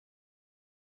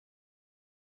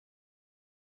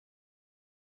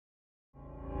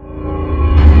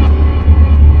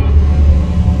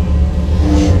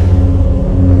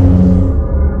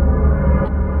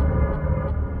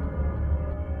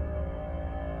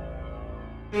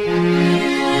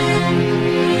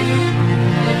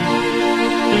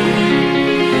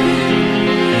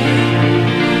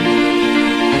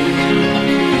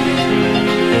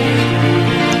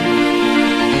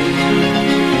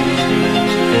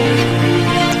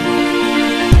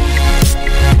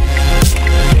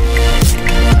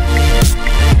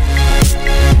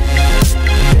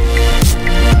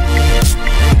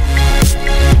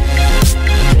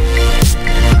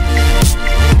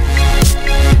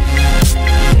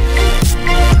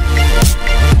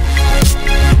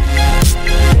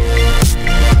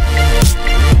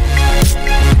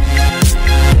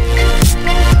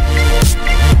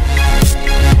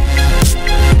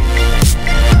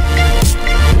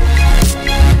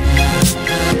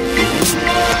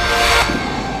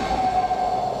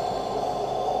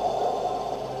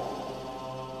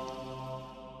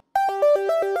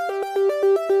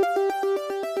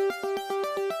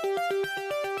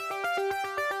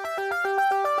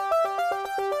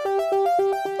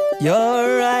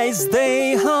Your eyes,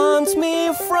 they haunt me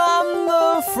from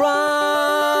the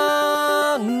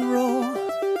front row.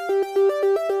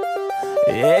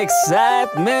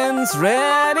 Excitement's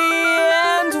ready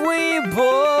and we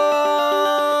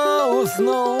both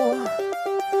know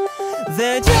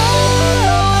that you're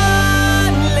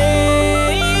one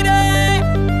lady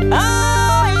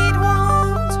I'd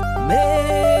want,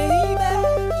 maybe.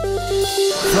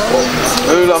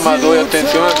 La Madonna,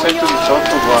 attenzione al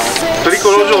 118 qua.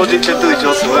 Pericoloso oggi il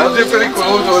 118, eh? Oggi è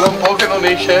pericoloso, da un po' che non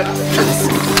esce.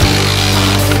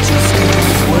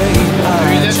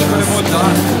 Devi adesso con le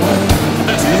montagne.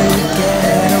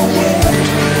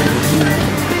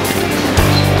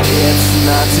 It's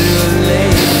not too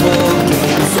late for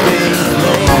games being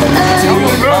played. Too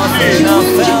often I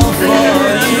fell for you.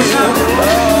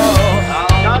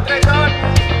 Ciao Tresor!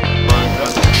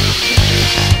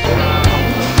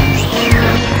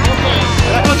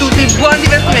 Ecco tutti, buon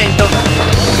divertimento!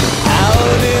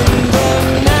 Out in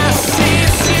the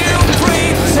masses you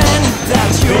pretend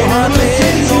that you hardly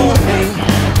know me,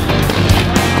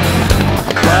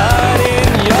 but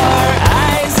in your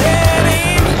eyes and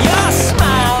in your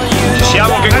smile you know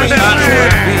Siamo che quest'anno,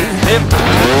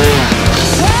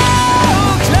 so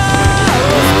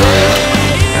close,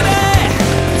 baby,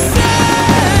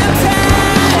 sometime,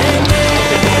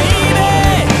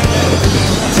 baby,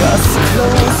 just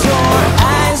close your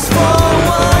eyes for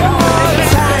one more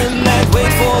time and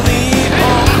wait for the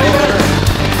encore.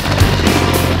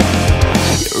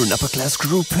 You're an upper class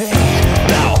groupie.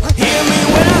 Now hear me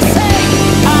when I say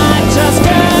I just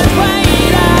can't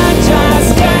wait, I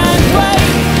just can't wait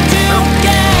to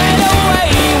get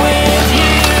away with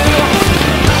you.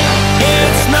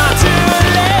 It's not too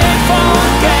late for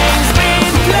games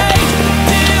being played.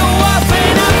 Too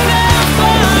often I fell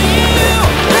for you.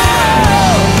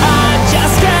 Oh, I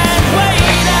just can't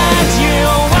wait that you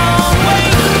won't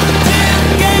wait to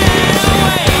get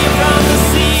away from the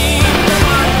sea.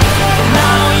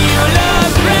 Now you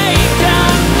look great,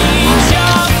 don't need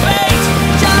your fate.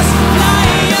 Just fly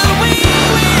away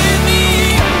with me.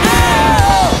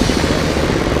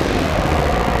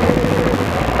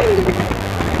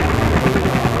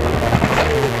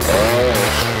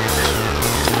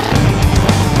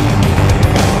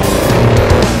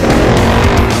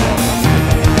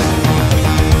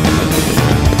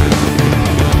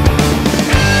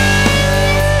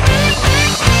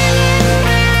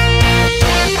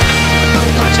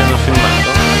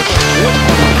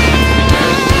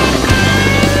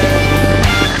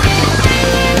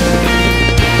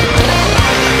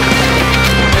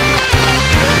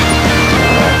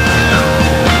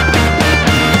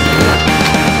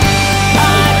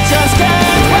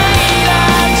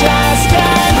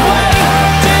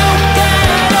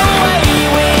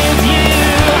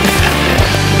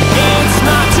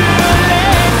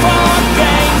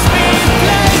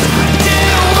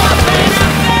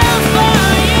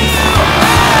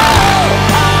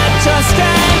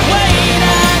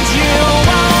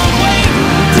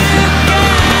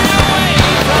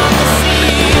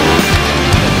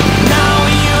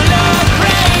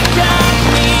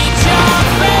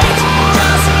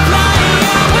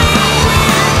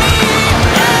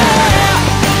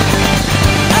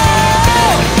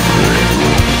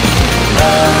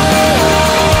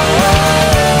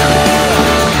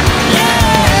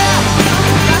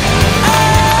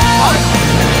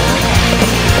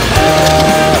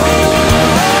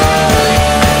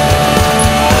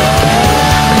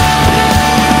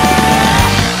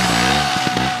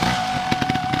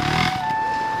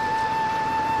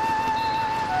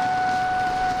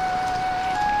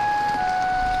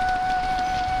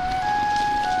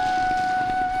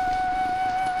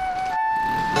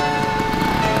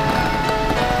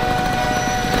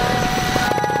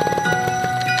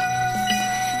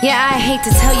 Yeah, I hate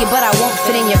to tell you, but I won't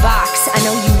fit in your box. I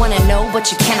know you wanna know, but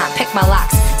you cannot pick my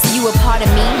locks. So you a part of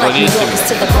me, like New York is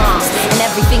to the Bronx. And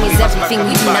everything is everything,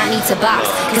 we do not need to box.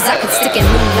 Cause I could stick and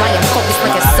move, I am focused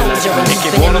like a soldier. And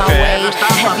you've been in my way,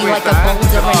 heavy like a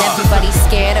boulder. And everybody's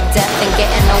scared of death and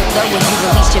getting older. When you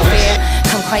release your fear,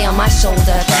 come cry on my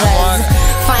shoulder. Cause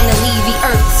finally the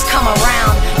earth's come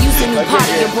around. Use a new part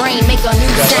of your brain, make a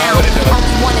new sound. All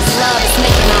we want is love, it's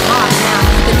making our heart pound.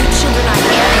 The new children are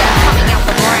here, they're coming out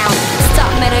the ground. Stop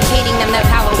medicating them, their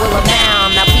power will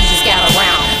abound. Now please just gather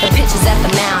round, the pitches at the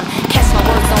mound. Catch my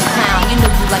words, don't clown, you know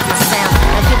you like my sound.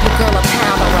 Now give your girl a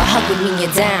pound or a hug with me,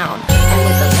 you're down. And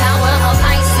with the power of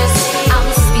Isis, I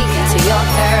will speak to your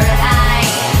third eye.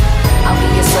 I'll be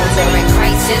your soldier in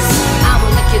crisis, I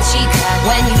will lick your cheek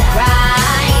when you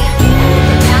cry. With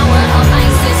the power of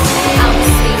Isis, I will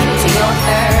speak to your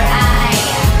third eye.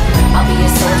 I'll be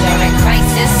your soldier in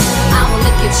crisis, I will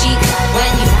lick your cheek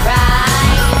when you cry.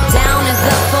 Down at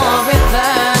the four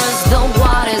rivers, the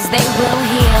waters they will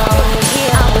heal.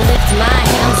 I will lift my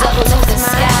hands up to the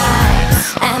sky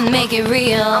and make it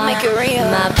real. My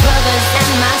brothers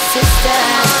and my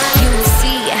sisters, you will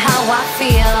see how I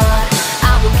feel.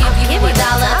 I will give you $1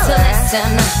 to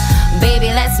listen.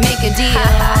 Baby, let's make a deal.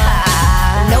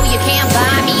 No, you can't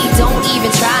buy me, don't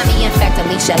even try me. In fact,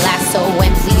 unleash your lasso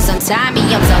and please untie me.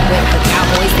 I'm done with the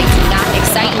cowboys, they do not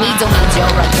excite me. Don't need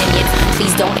your opinion,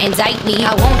 please don't indict me.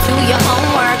 I won't do your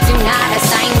homework, do not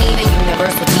assign me. The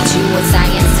universe will teach you what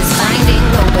science is finding.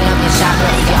 Open up your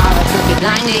chakras, your aura could be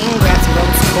blinding. Grab some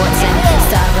rose quartz and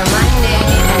start reminding.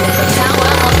 And with the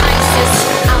power of Isis,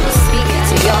 I will speak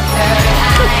to your third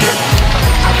eye.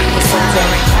 I'll be your soldier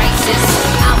in crisis,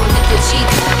 I will lick your cheek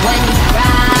when you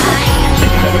cry.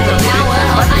 With the power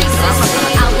of Isis,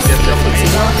 I will speak to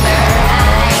your third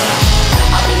eye.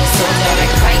 I'll be a soldier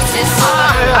in crisis.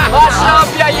 What's up,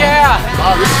 yeah?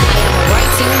 I am a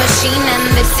writing machine and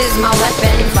this is my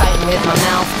weapon. Fighting with my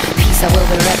mouth, peace I will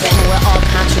be repping. We're all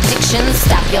contradictions,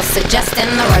 stop your suggesting.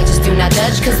 The righteous do not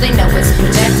judge cause they know it's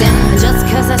projecting. Just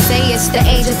cause I say it's the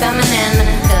age of feminine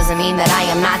doesn't mean that I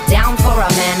am not down for a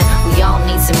man. We all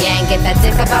need some yang, get that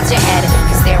dick about your head.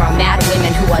 Cause there are mad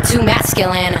women who are too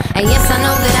masculine. And yes, I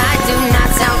know that I do not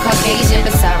sound Caucasian,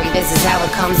 but sorry, this is how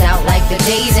it comes out like the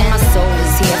days. And my soul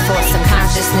is here for some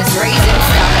consciousness raising.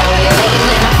 Stop all your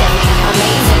labeling,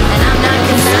 amazing. And I'm not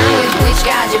concerned with which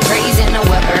God you're praising or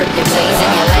what herb you're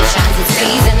blazing. Your light shines, it's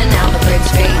phasing, and now the bridge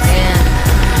fades in.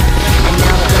 And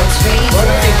now the bridge fades in.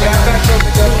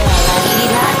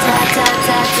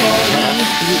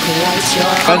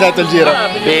 È andato il giro?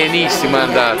 Benissimo, è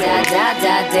andato.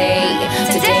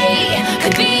 Today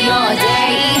could be your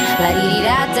day. La di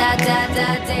da da da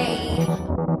da day.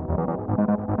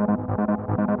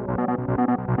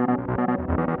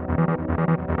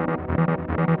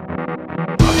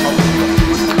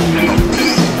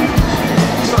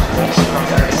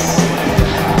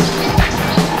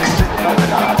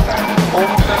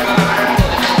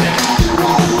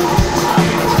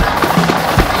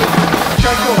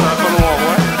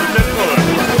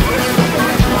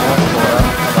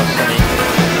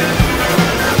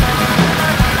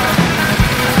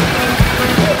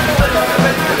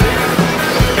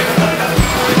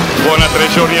 Buona 3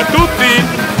 giorni a tutti!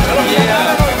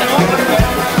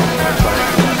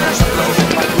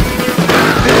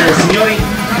 Signori,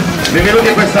 benvenuti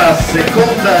a questa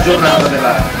seconda giornata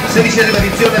della 16ª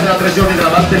edizione della 3 giorni della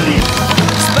Valtellina.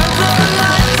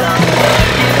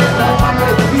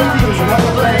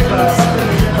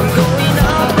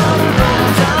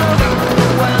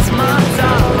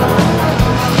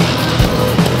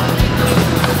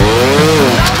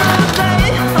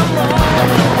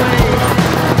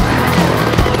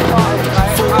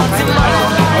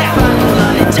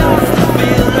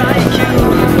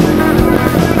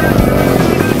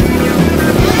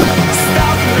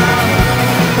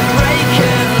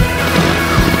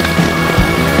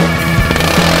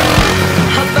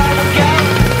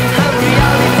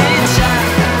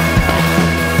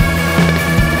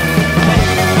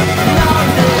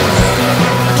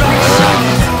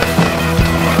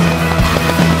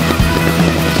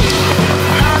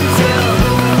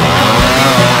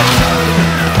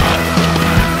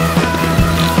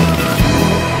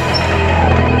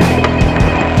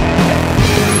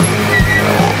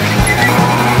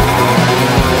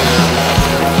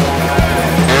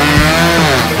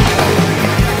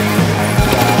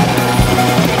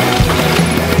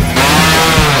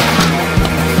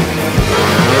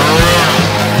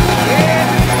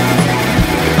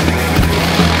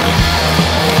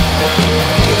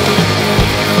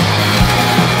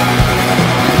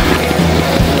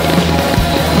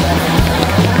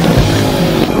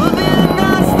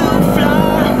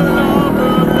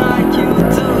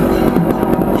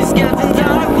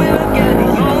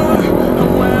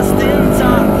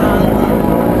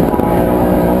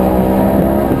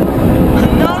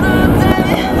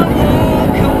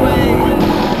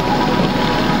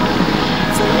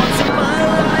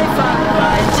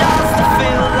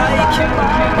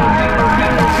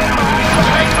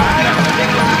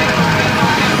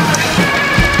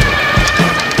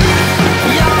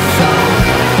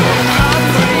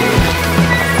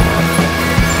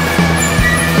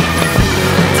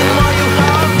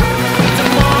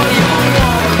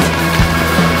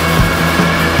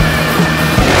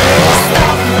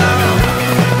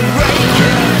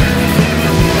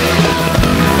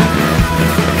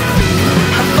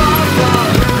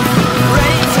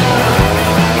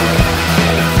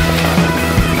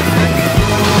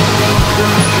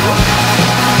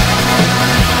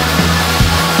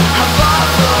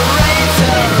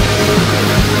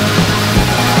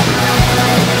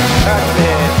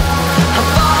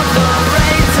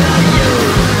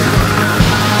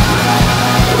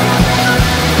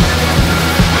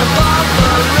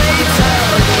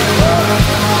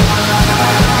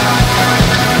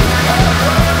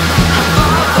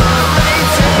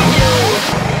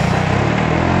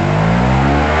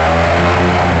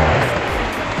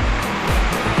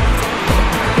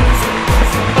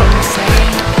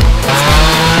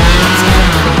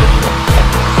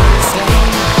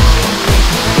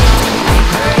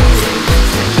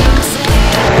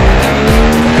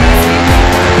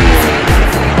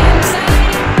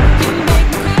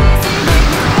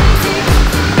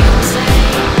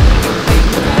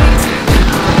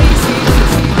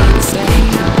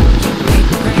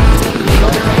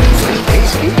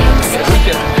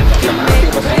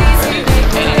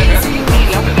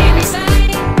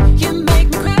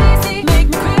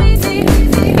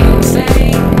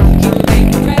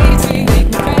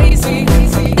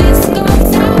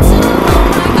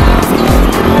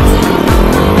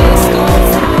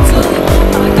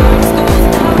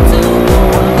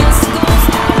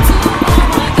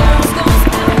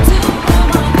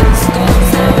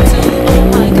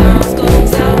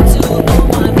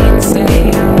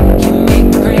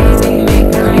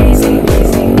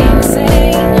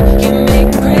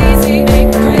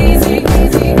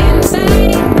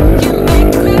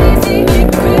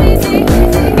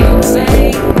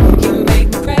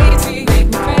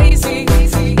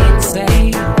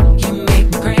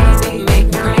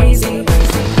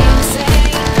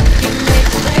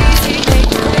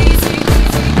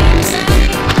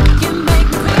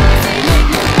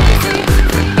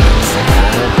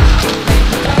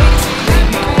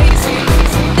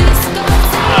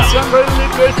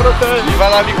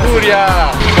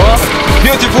 Furia!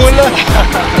 Beautiful!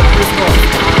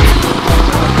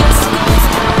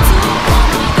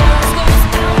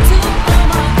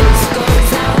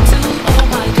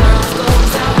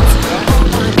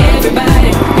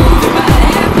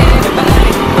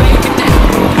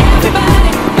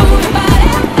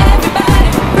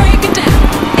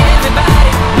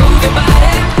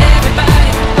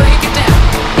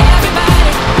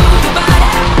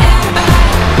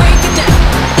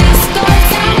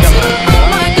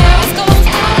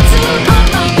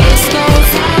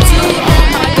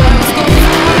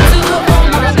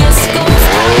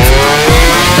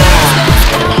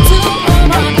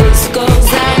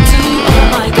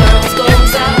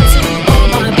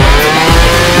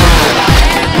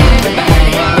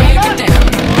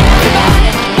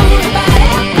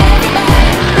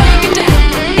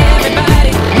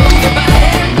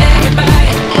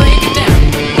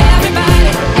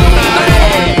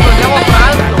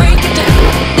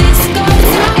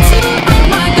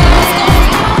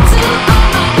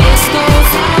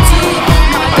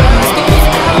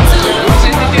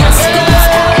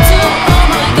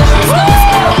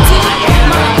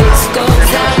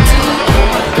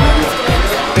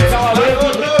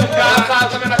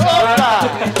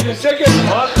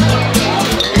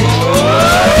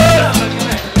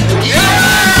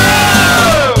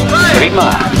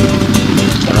 Prima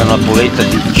era una poletta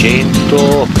di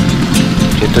 100,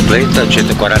 130,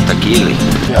 140 kg.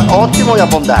 Ottimo e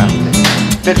abbondante,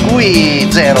 per cui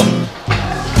 0.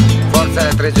 Forza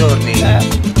da 3 giorni.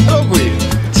 Sono qui.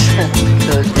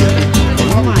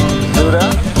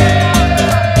 Giura?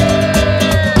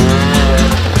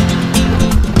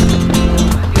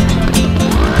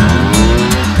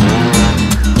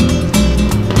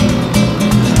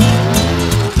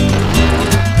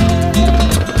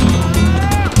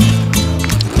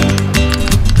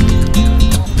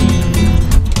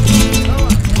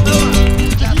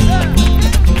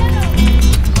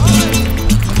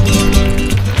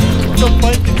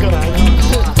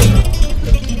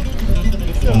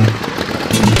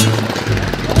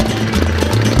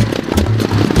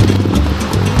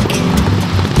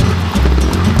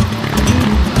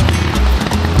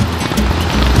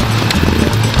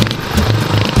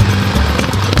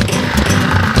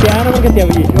 Piano perché ti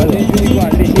avvicini,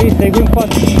 guardi, sì, segui un po'.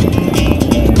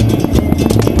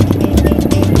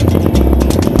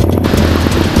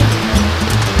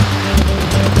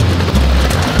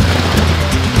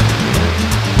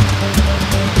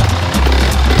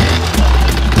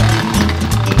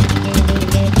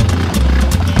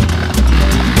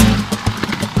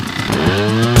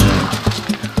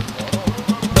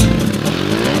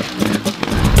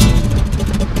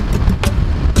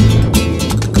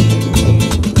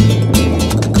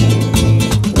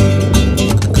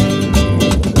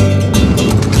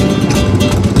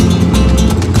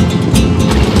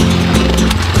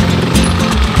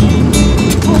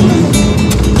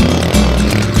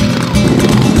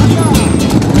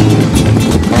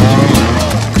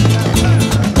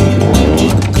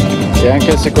 E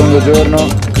anche il secondo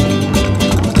giorno.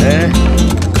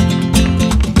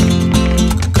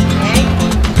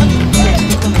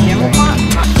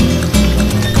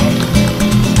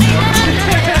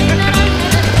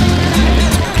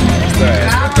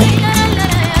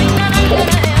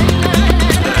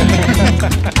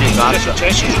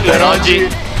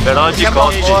 Per oggi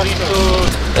cotti.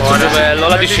 È bello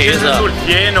la discesa. Sul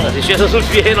pieno. La discesa sul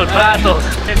pieno, il prato.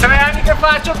 È 3 anni che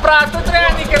faccio il prato e 3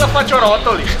 anni che lo faccio a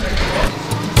rotoli.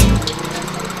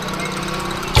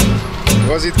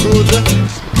 Was it good?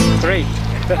 Great.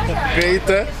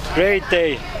 Great? Great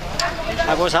day.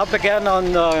 I was up again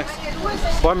on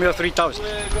Formula 3000.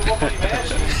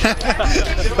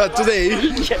 But today?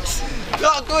 Yes.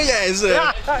 No, yes.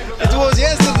 It was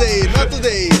yesterday, not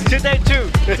today. Today too.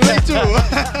 Today too.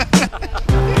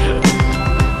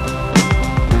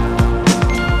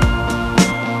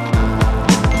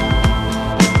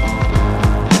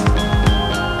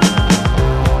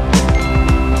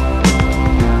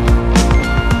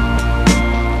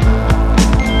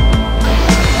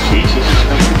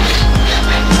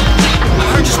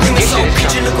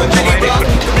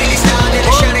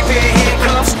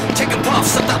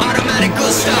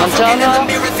 Buongiorno.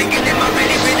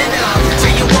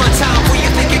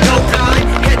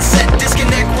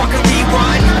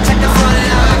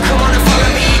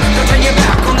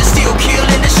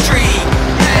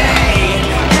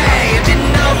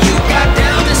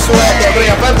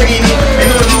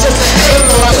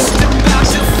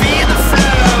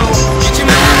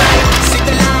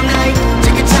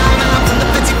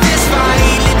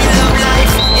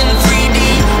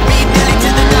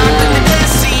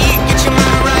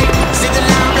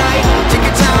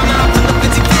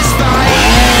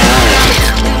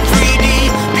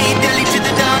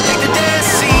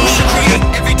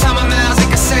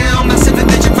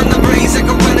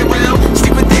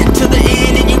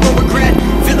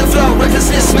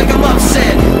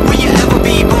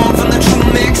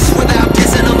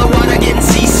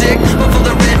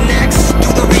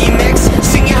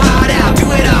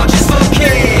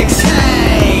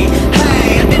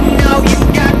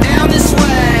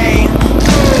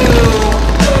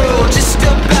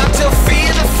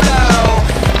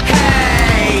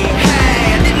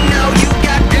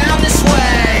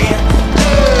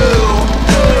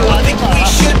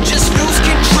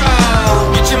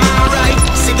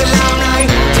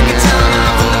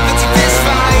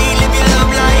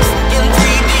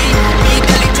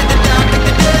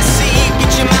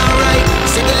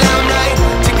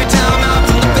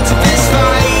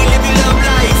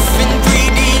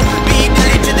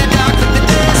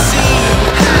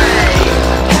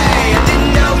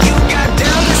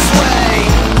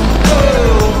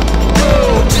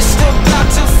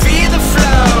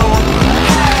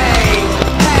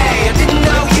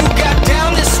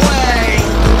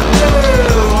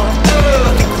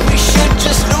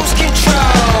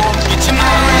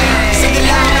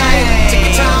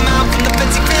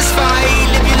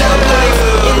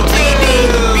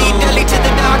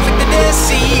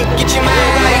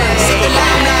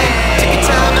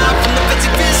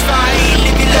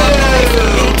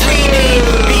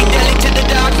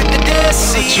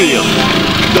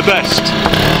 best.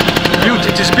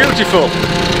 It is beautiful.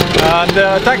 And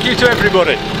thank you to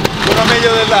everybody. Uno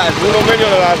meglio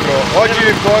dell'altro.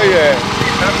 Oggi poi è...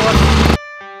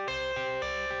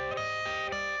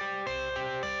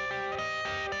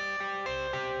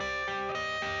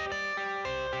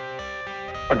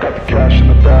 I got the cash in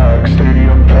the bag,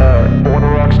 stadium packed. Born a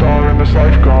rock star in this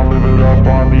life, gonna live it up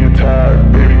on the attack.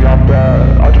 Baby, I'm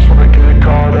bad, I just wanna get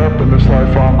caught up in this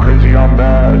life. I'm crazy, I'm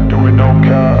mad, doing no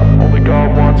cap. Only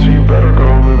God wants, so you better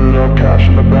go live it up. Cash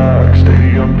in the bag,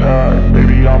 stadium packed.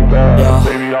 Baby, I'm bad,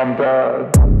 baby, I'm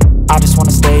bad. I just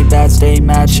wanna stay bad, stay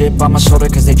mad. Chip on my shoulder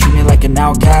cause they treat me like an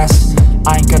outcast.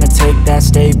 I ain't gonna take that,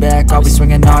 stay back. I'll be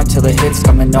swinging hard till the hits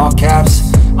come in all caps.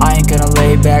 I ain't gonna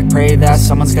lay back, pray that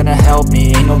someone's gonna help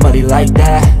me, ain't nobody like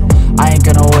that. I ain't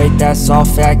gonna wait, that's all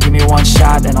fact. Give me one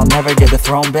shot and I'll never get the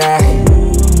throne back.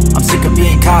 I'm sick of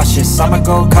being cautious, I'ma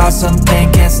go cause something,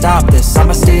 can't stop this.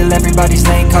 I'ma steal everybody's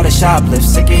lane, call it shoplift.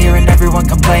 Sick of hearing everyone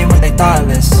complain when they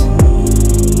thoughtless.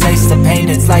 Taste the pain,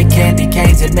 it's like candy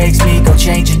canes. It makes me go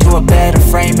change into a better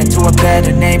frame, into a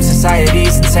better name.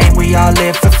 Society's insane, we all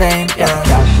live for fame, yeah.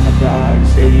 Cash in the bag,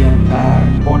 stadium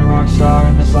packed. Born a rock star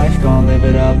in this life, gonna live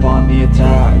it up on the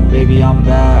attack. Baby, I'm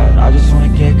bad, I just wanna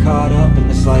get caught up in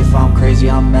this life. I'm crazy,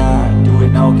 I'm mad, do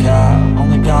it no cap.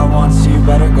 Only God wants, so you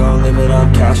better go live it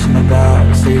up. Cash in the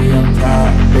bag, stadium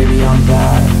packed. Baby, I'm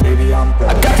bad, baby, I'm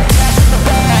bad. I got the cash in the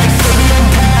bag, stadium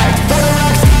packed. Born a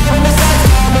rock star in this life,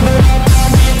 gonna live it up.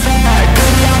 I'm crazy,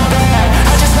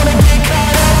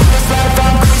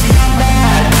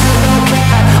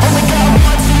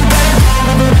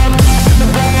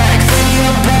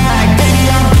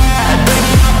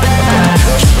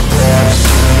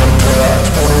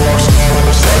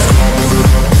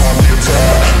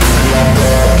 mad, do it no cap.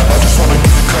 Only God wants, so you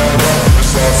better go live it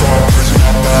up. Cash in the bag,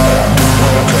 stadium packed.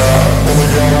 Baby, I'm bad,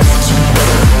 baby, I'm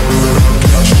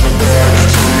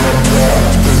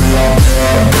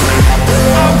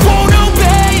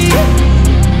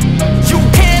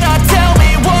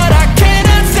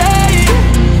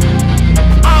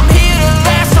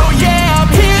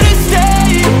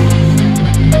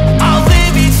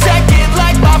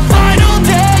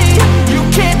I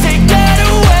got the cash in the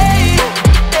bag, stadium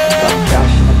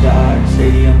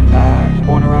packed.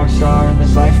 Born a rock star in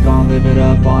this life, I'll live it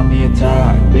up on the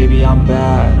attack. Baby, I'm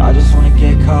bad, I just wanna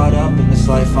get caught up in this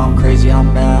life. I'm crazy,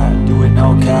 I'm mad, do it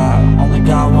no cap. Only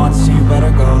God wants, so you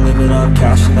better go live it up.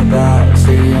 Cash in the bag,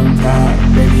 stadium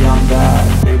packed. Baby, I'm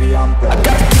bad, baby, I'm bad. I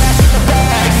got the cash in the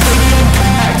bag, stadium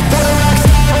packed. Born a rock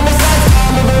star in this life.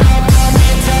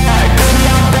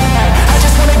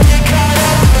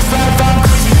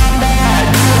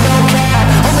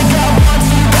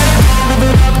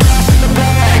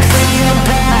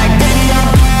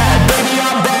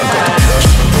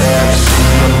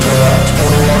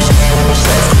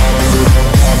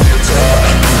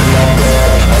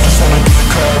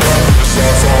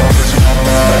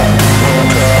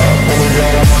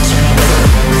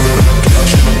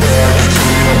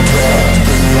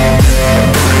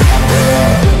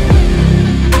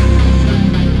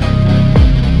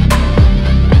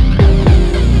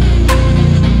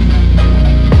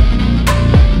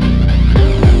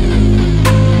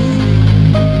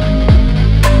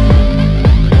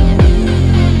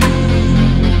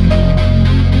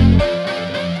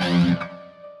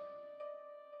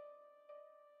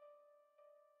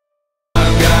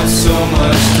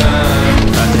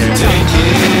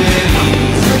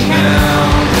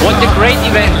 What a great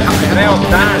event!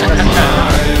 380.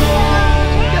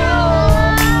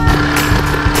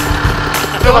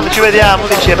 Quando ci vediamo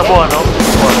dici era buono?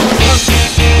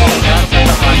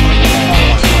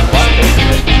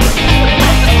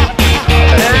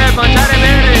 Mangiare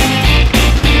bene!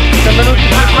 Siamo venuti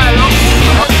per quello?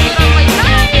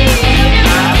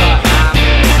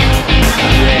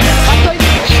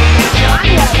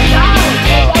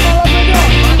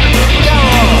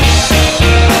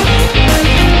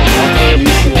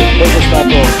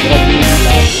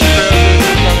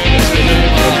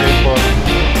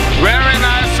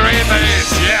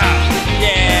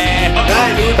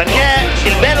 Perché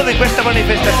il bello di questa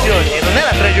manifestazione non è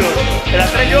la 3 giorni, è la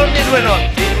 3 giorni e 2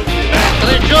 notti.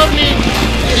 3 giorni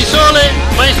di sole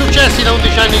mai successi da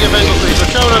 11 anni che vengo qui,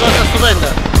 facciamo una cosa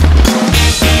stupenda.